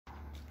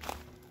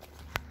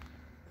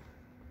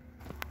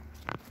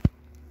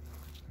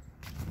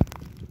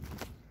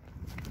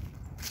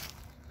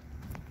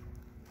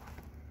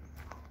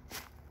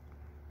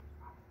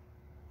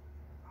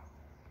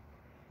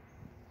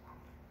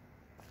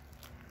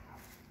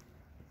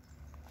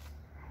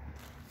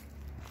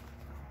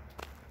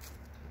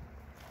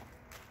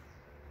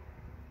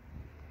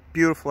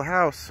beautiful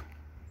house.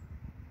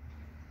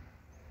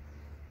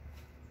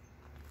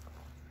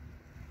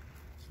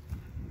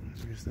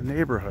 Here's the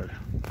neighborhood.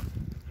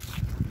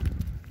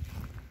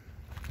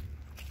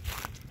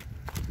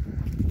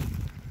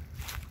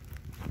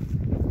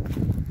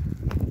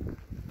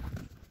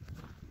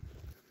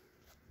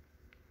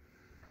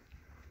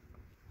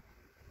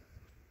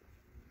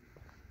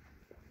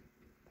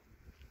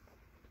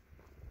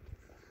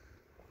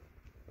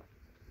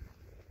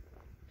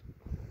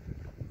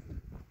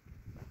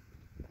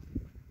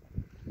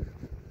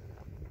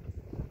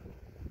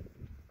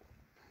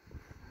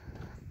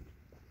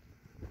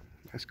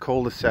 There's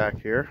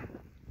cul-de-sac here.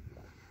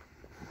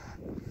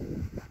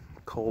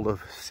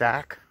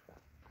 Cul-de-sac.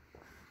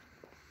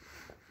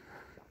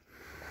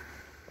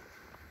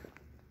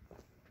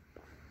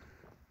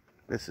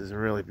 This is a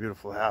really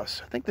beautiful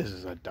house. I think this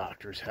is a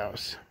doctor's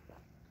house.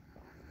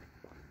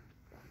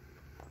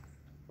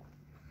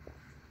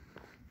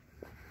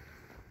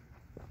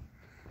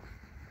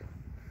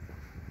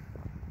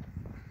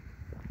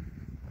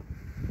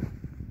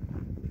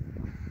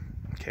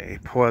 Okay,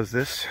 pause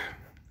this.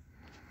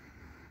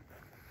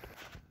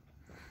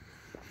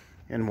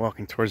 And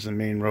walking towards the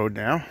main road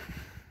now.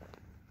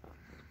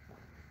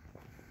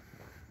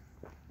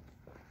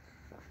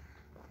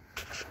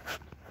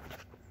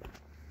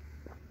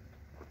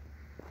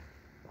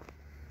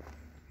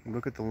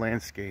 Look at the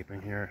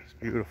landscaping here. It's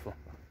beautiful.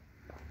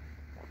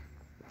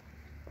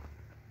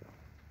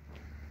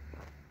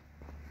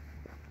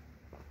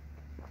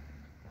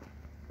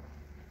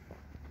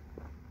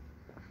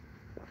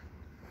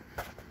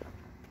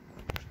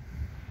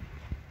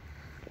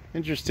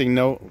 Interesting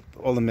note,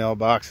 all the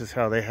mailboxes,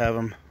 how they have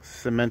them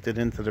cemented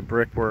into the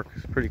brickwork.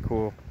 It's pretty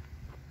cool.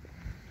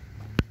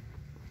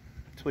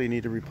 Until you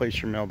need to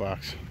replace your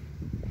mailbox.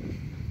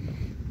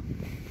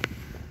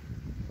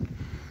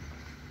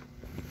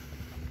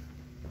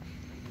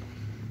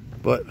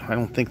 But I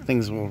don't think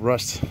things will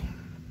rust.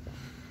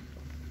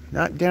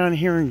 Not down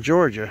here in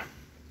Georgia.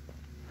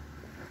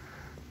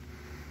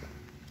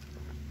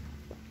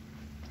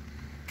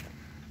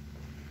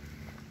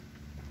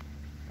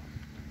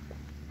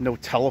 No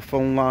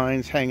telephone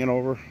lines hanging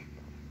over.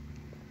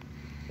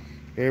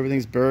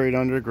 Everything's buried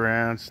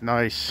underground. It's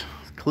nice.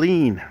 It's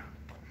clean.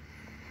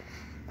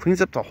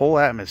 Cleans up the whole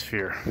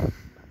atmosphere.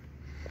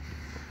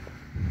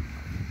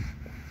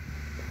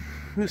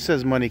 Who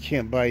says money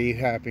can't buy you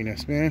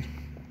happiness, man?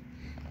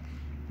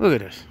 Look at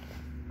this.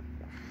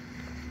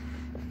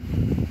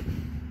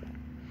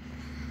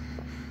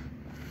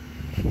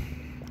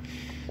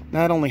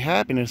 Not only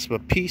happiness,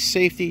 but peace,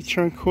 safety,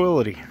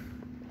 tranquility.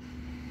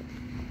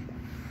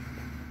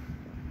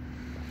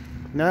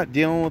 Not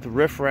dealing with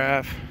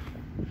riffraff.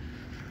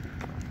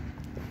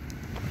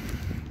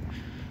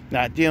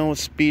 Not dealing with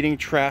speeding,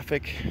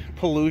 traffic,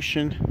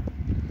 pollution.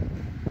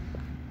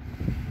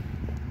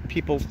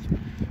 People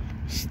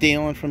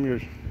stealing from your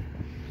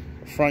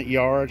front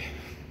yard.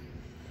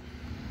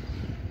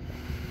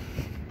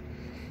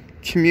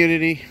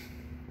 Community.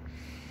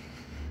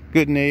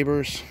 Good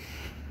neighbors.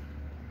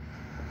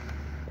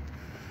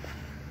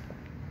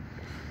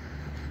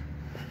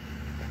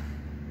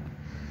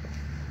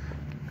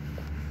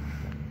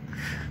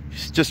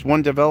 It's just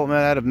one development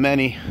out of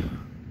many.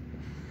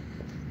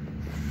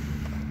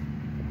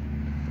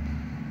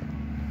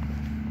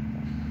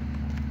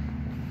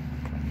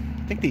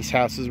 I think these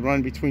houses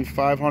run between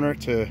 500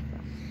 to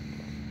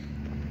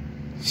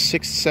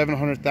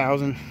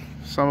 600,000-700,000.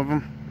 Some of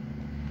them.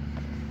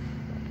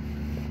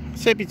 I'd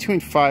say between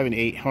 500,000 and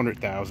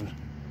 800,000.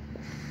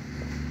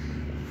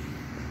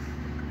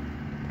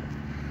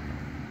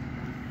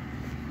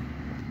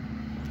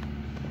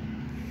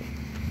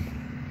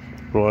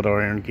 Wrought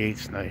iron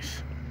gates,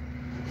 nice.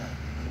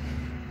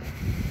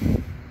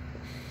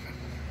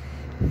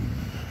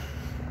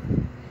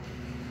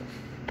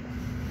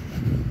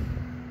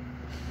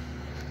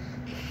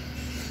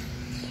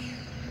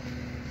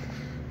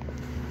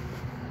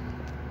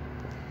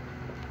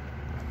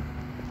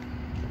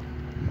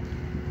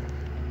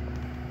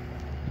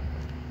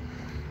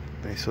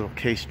 Nice little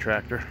case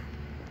tractor.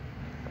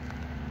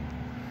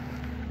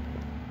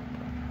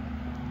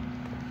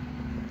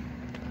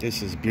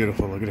 This is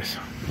beautiful. Look at this.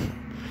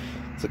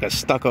 It's like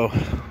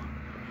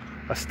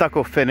a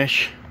stucco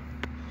finish.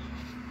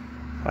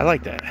 I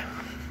like that.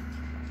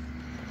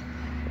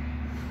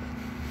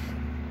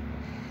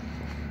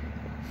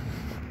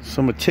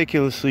 So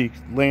meticulously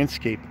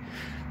landscaped.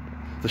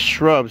 The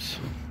shrubs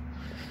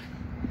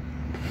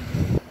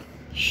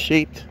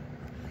shaped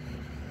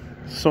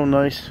so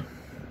nice.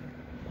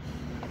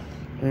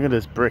 Look at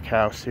this brick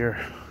house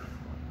here.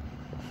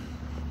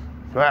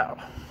 Wow.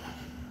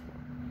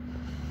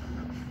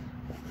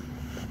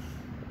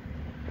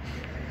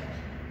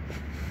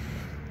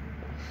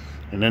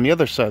 And then the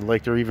other side,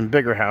 like, there are even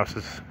bigger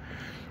houses.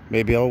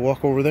 Maybe I'll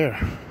walk over there.